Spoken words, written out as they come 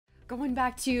going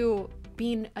back to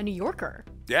being a New Yorker.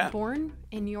 Yeah. Born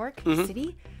in New York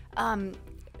City.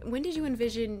 When did you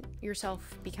envision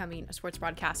yourself becoming a sports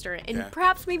broadcaster, and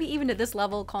perhaps maybe even at this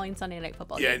level, calling Sunday Night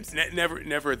Football games? Yeah,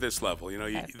 never at this level. You know,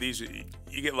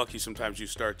 you get lucky sometimes. You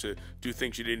start to do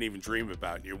things you didn't even dream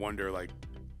about, and you wonder, like,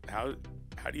 how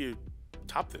do you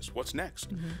top this? What's next?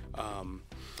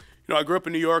 You know, I grew up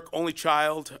in New York, only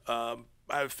child.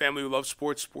 I have a family who loves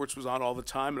sports. Sports was on all the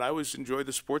time, and I always enjoyed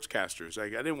the sportscasters. I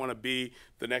didn't want to be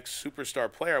the next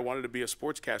superstar player. I wanted to be a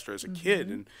sportscaster as a kid,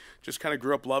 and just kind of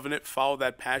grew up loving it, followed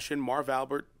that passion. Marv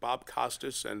Albert, Bob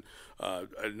Costas, and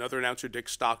another announcer, Dick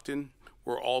Stockton,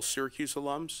 were all Syracuse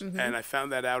alums, and I found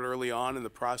that out early on in the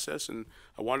process, and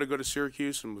I wanted to go to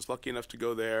Syracuse and was lucky enough to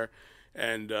go there,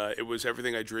 and it was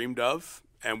everything I dreamed of,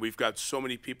 and we've got so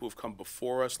many people who've come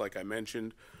before us, like I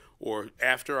mentioned, or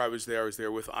after I was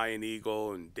there with Ian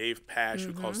Eagle and Dave Pash,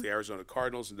 who calls the Arizona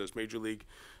Cardinals and does Major League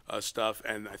stuff.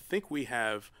 And I think we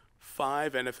have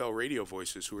 5 NFL radio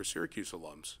voices who are Syracuse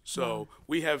alums. So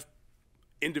we have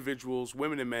individuals,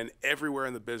 women and men, everywhere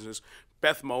in the business.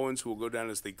 Beth Mowens, who will go down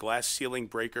as the glass ceiling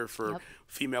breaker for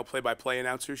female play-by-play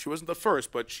announcers. She wasn't the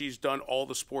first, but she's done all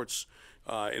the sports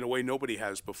in a way nobody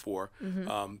has before.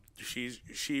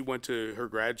 She went to her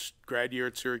grad year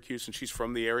at Syracuse, and she's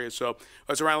from the area. So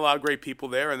I was around a lot of great people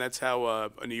there, and that's how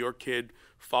a New York kid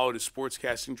followed his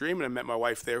sportscasting dream. And I met my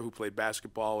wife there, who played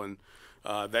basketball, and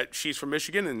that she's from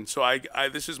Michigan, and so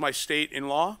this is my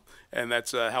state-in-law, and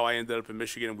that's how I ended up in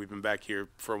Michigan, and we've been back here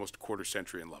for almost a quarter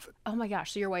century and love it. Oh my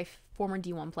gosh! So your wife, former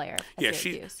D1 player at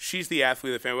Syracuse. She's the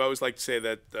athlete of the family. I always like to say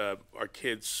that our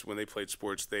kids, when they played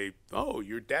sports,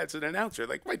 your dad's an announcer.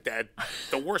 Like, my dad,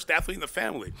 the worst athlete in the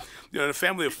family. You know, in a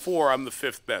family of 4, I'm the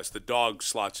 5th best. The dog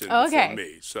slots in before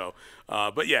me. So,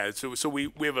 but yeah, so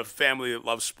we have a family that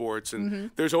loves sports,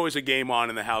 and there's always a game on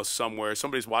in the house somewhere.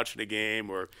 Somebody's watching a game,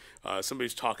 or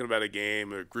somebody's talking about a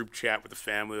game, or a group chat with the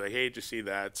family, like, hey, did you see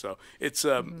that? So it's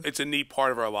a neat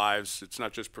part of our lives. It's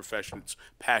not just profession, it's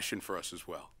passion for us as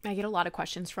well. I get a lot of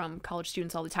questions from college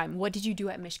students all the time. What did you do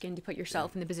at Michigan to put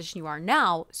yourself in the position you are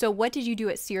now? So what did you do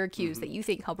at Syracuse that you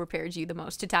think helped prepare you the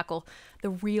most to tackle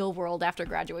the real world after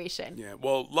graduation? Yeah,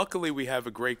 well, luckily we have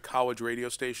a great college radio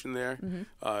station there.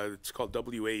 It's called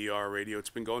WAER Radio. It's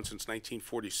been going since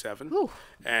 1947.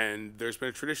 And there's been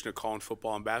a tradition of calling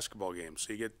football and basketball games.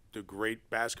 So you get the great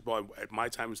basketball. At my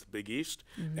time, it was the Big East.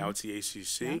 Now it's the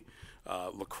ACC.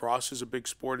 Lacrosse is a big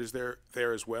sport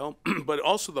there as well. But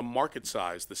also the market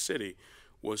size, the city,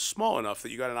 was small enough that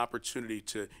you got an opportunity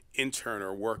to intern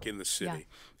or work in the city.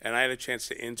 And I had a chance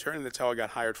to intern, and that's how I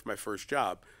got hired for my first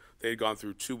job. They had gone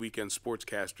through 2 weekend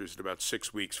sportscasters in about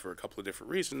 6 weeks for a couple of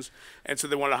different reasons. And so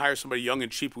they wanted to hire somebody young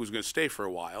and cheap who was going to stay for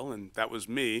a while, and that was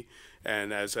me.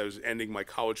 And as I was ending my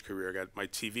college career, I got my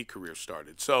TV career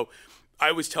started. So I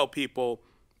always tell people,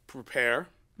 prepare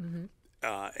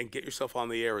and get yourself on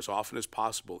the air as often as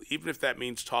possible, even if that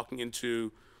means talking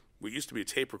into what used to be a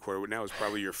tape recorder, but now is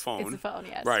probably your phone. It's a phone,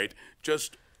 yes. Right.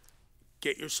 Just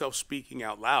get yourself speaking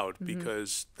out loud,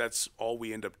 because that's all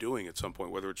we end up doing at some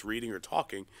point, whether it's reading or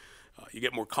talking. You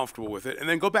get more comfortable with it, and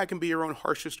then go back and be your own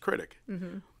harshest critic.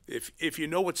 If you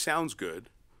know what sounds good,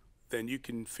 then you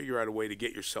can figure out a way to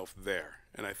get yourself there.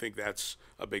 And I think that's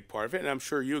a big part of it. And I'm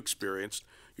sure you experienced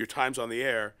your times on the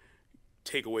air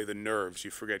take away the nerves.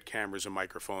 You forget cameras and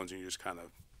microphones, and you just kind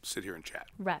of sit here and chat.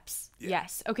 Reps.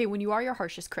 Yes. Okay, when you are your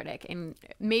harshest critic, and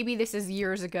maybe this is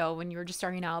years ago when you were just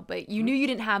starting out, but you knew you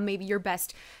didn't have maybe your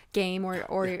best game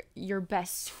or your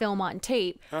best film on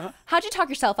tape. How'd you talk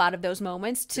yourself out of those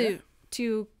moments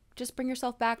to just bring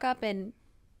yourself back up and,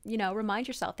 you know, remind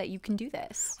yourself that you can do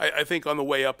this? I think on the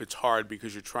way up it's hard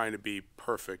because you're trying to be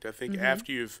perfect. I think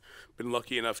after you've been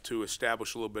lucky enough to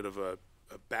establish a little bit of a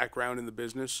background in the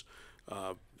business,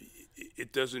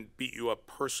 it doesn't beat you up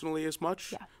personally as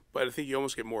much, but I think you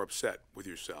almost get more upset with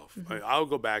yourself. I'll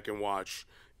go back and watch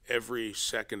every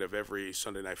second of every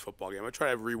Sunday Night Football game. I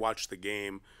try to rewatch the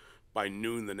game by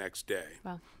noon the next day.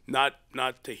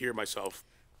 Not to hear myself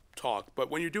talk, but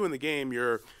when you're doing the game,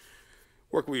 you're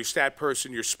working with your stat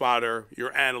person, your spotter,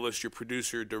 your analyst, your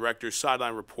producer, your director,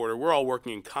 sideline reporter. We're all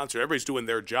working in concert. Everybody's doing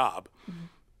their job.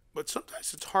 But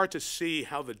sometimes it's hard to see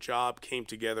how the job came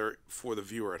together for the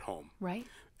viewer at home. Right.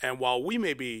 And while we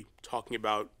may be talking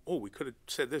about, oh, we could have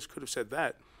said this, could have said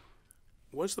that,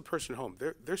 what's the person at home?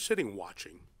 They're sitting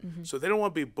watching. So they don't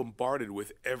want to be bombarded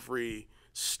with every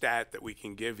stat that we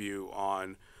can give you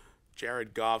on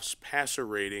Jared Goff's passer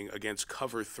rating against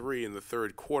cover 3 in the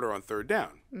third quarter on third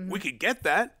down. We could get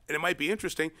that, and it might be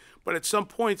interesting, but at some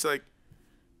points, like,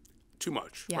 too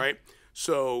much, right?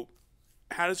 So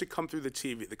how does it come through the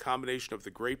TV? The combination of the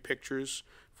great pictures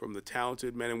from the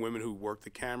talented men and women who work the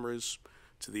cameras,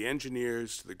 to the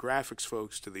engineers, to the graphics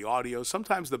folks, to the audio.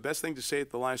 Sometimes the best thing to say at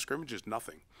the line of scrimmage is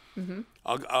nothing.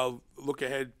 I'll look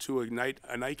ahead to a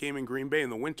night game in Green Bay in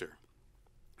the winter.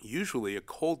 Usually a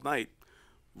cold night,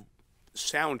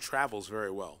 sound travels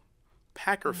very well.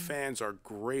 Packer fans are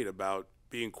great about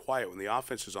being quiet when the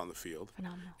offense is on the field.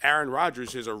 Phenomenal. Aaron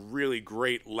Rodgers is a really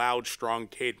great, loud, strong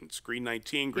cadence. Green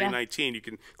 19, Green 19. You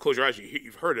can close your eyes.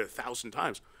 You've heard it 1,000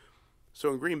 times.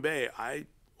 So in Green Bay, I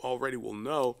already will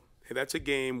know, hey, that's a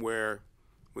game where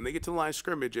when they get to the line of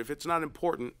scrimmage, if it's not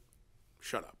important,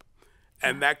 shut up.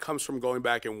 And that comes from going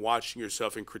back and watching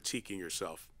yourself and critiquing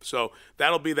yourself. So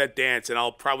that'll be that dance, and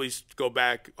I'll probably go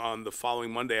back on the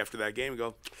following Monday after that game and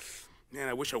go, man,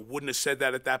 I wish I wouldn't have said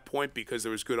that at that point because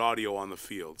there was good audio on the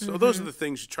field. So those are the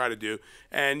things you try to do,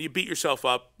 and you beat yourself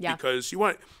up because you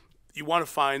want to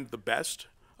find the best.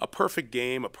 A perfect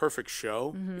game, a perfect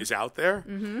show is out there.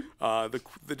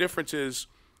 The difference is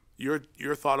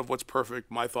your thought of what's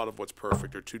perfect, my thought of what's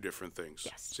perfect are two different things.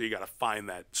 Yes. So you got to find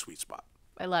that sweet spot.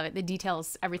 I love it. The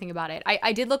details, everything about it.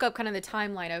 I did look up kind of the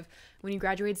timeline of when you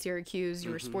graduated Syracuse,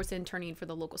 you were sports interning for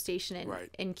the local station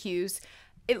in Q's.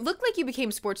 It looked like you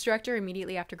became sports director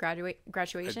immediately after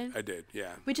graduation. I did,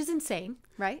 yeah. Which is insane,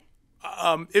 right?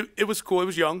 It was cool. It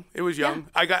was young. Yeah.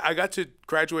 I got to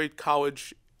graduate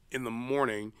college in the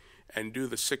morning and do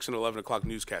the 6 and 11 o'clock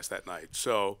newscast that night.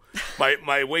 So I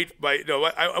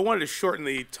wanted to shorten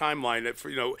the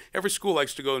timeline. Every school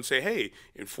likes to go and say, hey,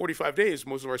 in 45 days,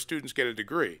 most of our students get a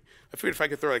degree. I figured if I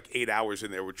could throw like 8 hours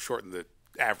in there, it would shorten the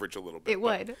average a little bit. It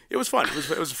would. It was fun.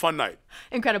 It was a fun night.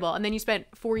 Incredible. And then you spent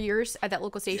 4 years at that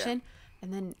local station.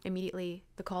 And then immediately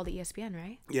the call to ESPN,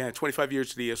 right? Yeah, 25 years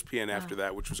to the ESPN after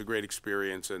that, which was a great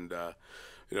experience. And,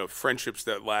 friendships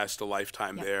that last a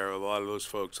lifetime there. A lot of those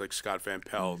folks like Scott Van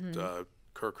Pelt,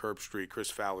 Kirk Herbstreit, Chris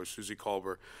Fowler, Susie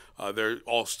Kolber, they're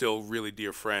all still really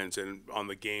dear friends. And on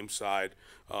the game side,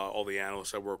 all the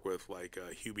analysts I work with, like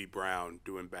Hubie Brown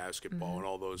doing basketball and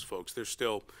all those folks, they're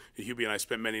still, Hubie and I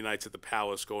spent many nights at the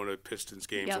Palace going to Pistons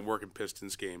games and working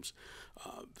Pistons games.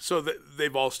 So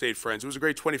they've all stayed friends. It was a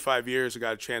great 25 years. I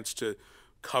got a chance to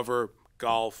cover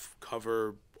golf,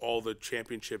 cover all the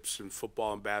championships in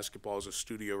football and basketball as a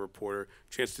studio reporter,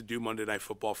 chance to do Monday Night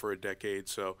Football for a decade.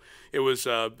 So it was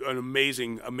an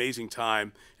amazing, amazing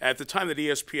time. At the time that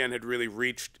ESPN had really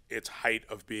reached its height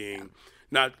of being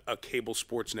not a cable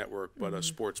sports network, but a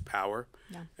sports power.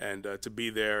 Yeah. And to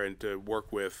be there and to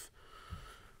work with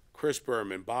Chris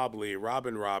Berman, Bob Lee,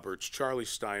 Robin Roberts, Charlie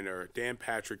Steiner, Dan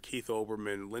Patrick, Keith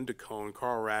Olbermann, Linda Cohn,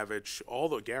 Carl Ravitch,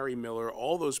 Gary Miller,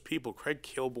 all those people, Craig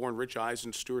Kilborn, Rich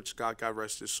Eisen, Stuart Scott, God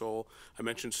rest his soul. I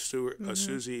mentioned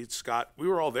Susie Scott. We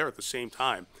were all there at the same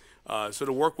time. So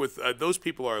to work with those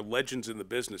people are legends in the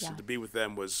business, and to be with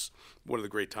them was one of the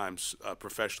great times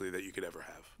professionally that you could ever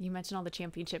have. You mentioned all the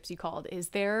championships you called. Is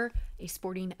there a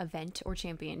sporting event or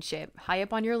championship high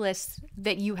up on your list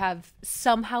that you have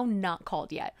somehow not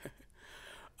called yet?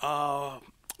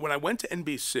 When I went to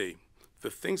NBC, the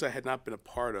things I had not been a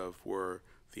part of were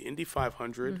the Indy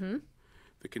 500,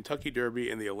 the Kentucky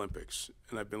Derby, and the Olympics.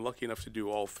 And I've been lucky enough to do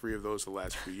all three of those the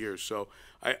last few years. So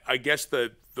I guess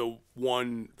the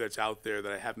one that's out there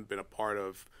that I haven't been a part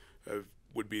of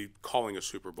would be calling a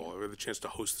Super Bowl. I had the chance to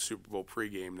host the Super Bowl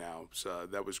pregame now, so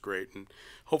that was great. And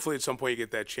hopefully at some point you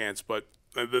get that chance. But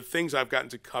the things I've gotten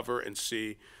to cover and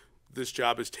see, this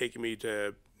job has taken me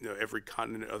to every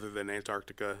continent other than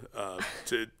Antarctica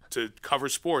to cover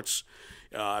sports.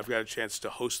 I've got a chance to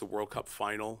host the World Cup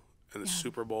final and the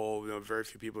Super Bowl. Very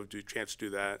few people have a chance to do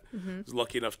that. I was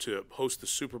lucky enough to host the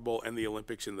Super Bowl and the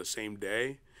Olympics in the same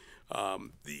day.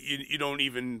 You don't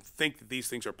even think that these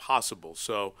things are possible.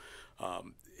 So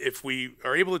if we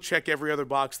are able to check every other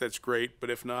box, that's great. But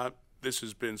if not, this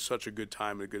has been such a good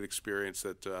time and a good experience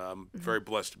that I'm very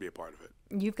blessed to be a part of it.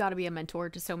 You've got to be a mentor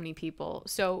to so many people.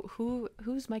 So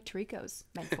who's Mike Tirico's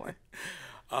mentor?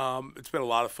 It's been a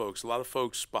lot of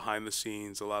folks behind the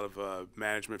scenes, a lot of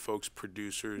management folks,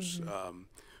 producers,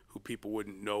 who people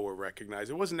wouldn't know or recognize.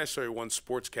 It wasn't necessarily one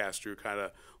sportscaster who kind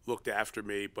of looked after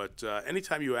me, but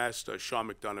anytime you asked Sean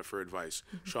McDonough for advice,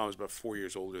 Sean was about 4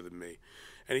 years older than me.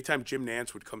 Anytime Jim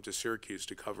Nantz would come to Syracuse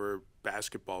to cover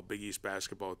basketball, Big East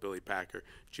basketball with Billy Packer,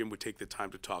 Jim would take the time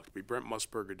to talk to me. Brent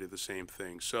Musburger did the same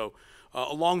thing. So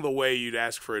along the way, you'd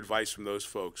ask for advice from those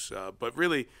folks. But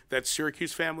really, that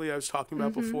Syracuse family I was talking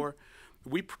about before,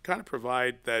 we kind of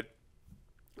provide that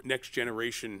next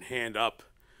generation hand up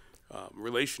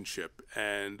relationship.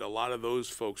 And a lot of those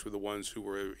folks were the ones who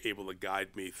were able to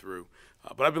guide me through.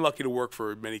 But I've been lucky to work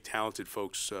for many talented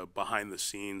folks behind the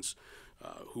scenes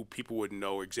who people wouldn't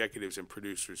know, executives and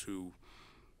producers who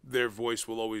their voice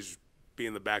will always be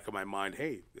in the back of my mind.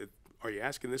 Hey, Are you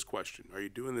asking this question? Are you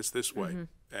doing this way?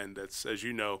 And that's, as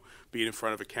you know, being in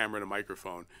front of a camera and a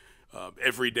microphone,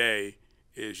 every day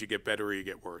is you get better or you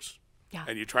get worse. Yeah.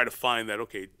 And you try to find that,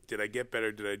 okay, did I get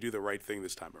better? Did I do the right thing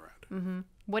this time around?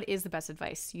 What is the best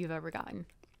advice you've ever gotten?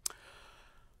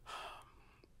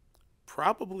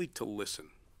 Probably to listen.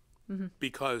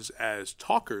 Because as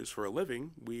talkers for a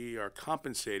living, we are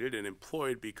compensated and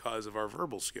employed because of our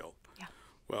verbal skill. Yeah.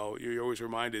 Well, you're always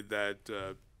reminded that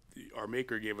our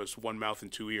Maker gave us one mouth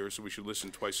and two ears, so we should listen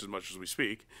twice as much as we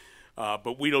speak.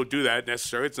 But we don't do that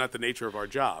necessarily. It's not the nature of our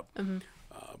job.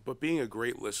 But being a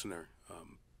great listener,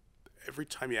 every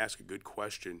time you ask a good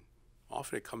question,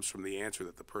 often it comes from the answer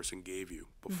that the person gave you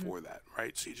before that,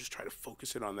 right? So you just try to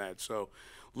focus in on that. So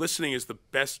listening is the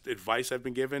best advice I've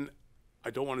been given. I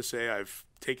don't want to say I've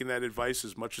taken that advice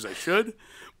as much as I should,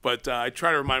 but I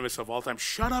try to remind myself all the time,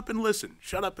 shut up and listen.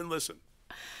 Shut up and listen.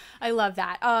 I love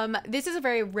that. This is a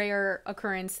very rare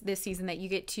occurrence this season that you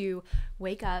get to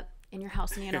wake up in your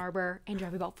house in Ann Arbor and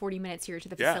drive about 40 minutes here to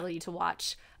the facility to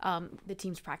watch the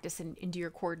teams practice and do your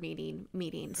coordinating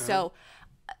meetings. So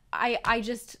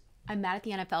I'm mad at the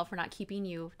NFL for not keeping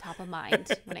you top of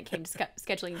mind when it came to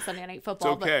scheduling Sunday Night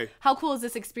Football. It's okay. But how cool is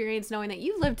this experience knowing that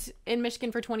you lived in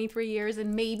Michigan for 23 years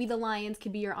and maybe the Lions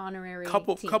could be your honorary team?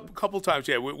 Couple times,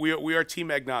 yeah. We are team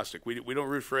agnostic. We don't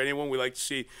root for anyone. We like to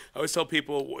see. I always tell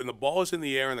people when the ball is in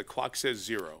the air and the clock says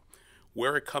 0,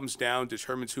 where it comes down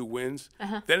determines who wins.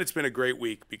 Then it's been a great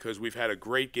week because we've had a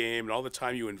great game and all the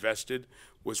time you invested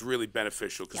was really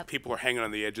beneficial because people are hanging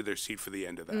on the edge of their seat for the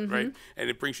end of that, right? And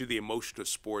it brings you the emotion of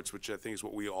sports, which I think is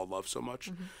what we all love so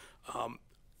much.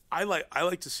 I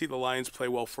like to see the Lions play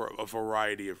well for a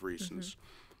variety of reasons.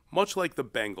 Much like the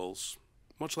Bengals,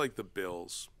 much like the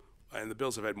Bills, and the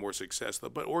Bills have had more success, though,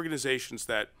 but organizations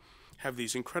that have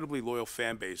these incredibly loyal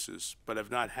fan bases but have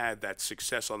not had that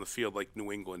success on the field like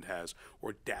New England has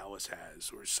or Dallas has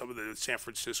or some of the San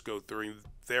Francisco during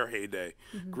their heyday,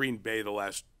 Green Bay the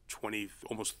last 20,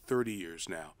 almost 30 years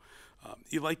now.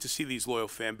 You like to see these loyal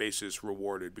fan bases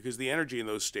rewarded because the energy in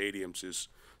those stadiums is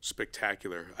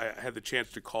spectacular. I had the chance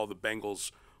to call the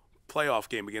Bengals playoff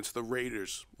game against the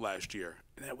Raiders last year,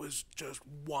 and that was just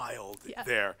wild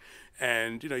there.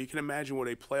 And, you can imagine what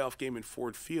a playoff game in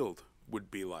Ford Field would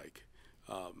be like.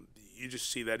 You just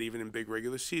see that even in big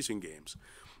regular season games.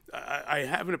 I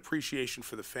have an appreciation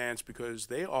for the fans because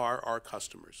they are our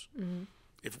customers.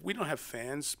 If we don't have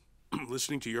fans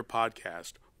listening to your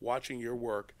podcast, watching your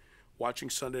work, watching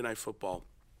Sunday Night Football,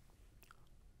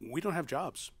 we don't have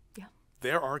jobs. Yeah.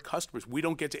 They're our customers. We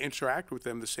don't get to interact with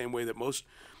them the same way that most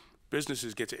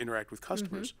businesses get to interact with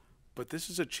customers. But this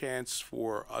is a chance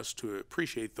for us to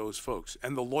appreciate those folks.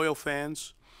 And the loyal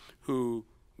fans who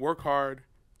work hard,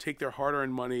 take their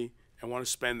hard-earned money, and want to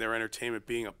spend their entertainment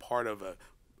being a part of an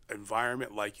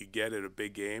environment like you get at a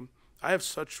big game. I have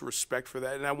such respect for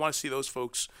that, and I want to see those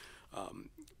folks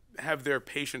have their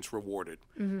patience rewarded.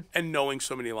 And knowing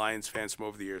so many Lions fans from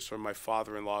over the years, from my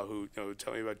father-in-law who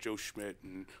tell me about Joe Schmidt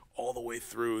and all the way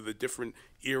through the different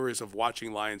eras of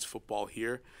watching Lions football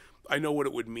here, I know what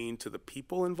it would mean to the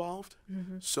people involved.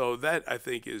 So that, I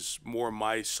think, is more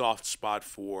my soft spot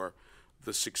for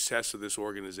the success of this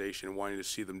organization and wanting to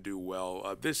see them do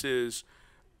well. This is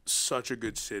such a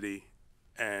good city,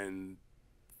 and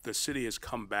the city has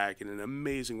come back in an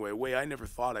amazing way, a way I never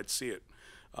thought I'd see it.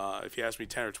 If you asked me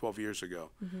 10 or 12 years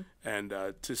ago. And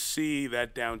to see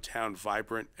that downtown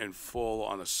vibrant and full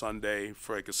on a Sunday,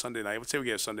 for like a Sunday night, let's say we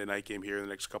get a Sunday night game here in the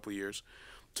next couple of years,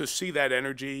 to see that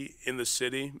energy in the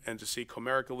city and to see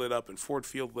Comerica lit up and Ford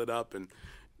Field lit up and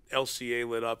LCA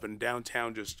lit up and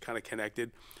downtown just kind of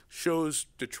connected shows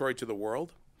Detroit to the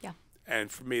world. Yeah.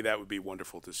 And for me, that would be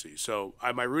wonderful to see. So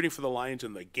am I rooting for the Lions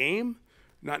in the game?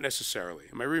 Not necessarily.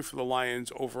 Am I rooting for the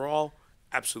Lions overall?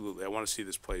 Absolutely. I want to see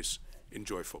this place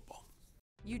enjoy football.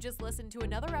 You just listened to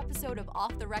another episode of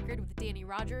Off the Record with Dannie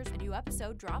Rogers. A new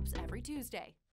episode drops every Tuesday.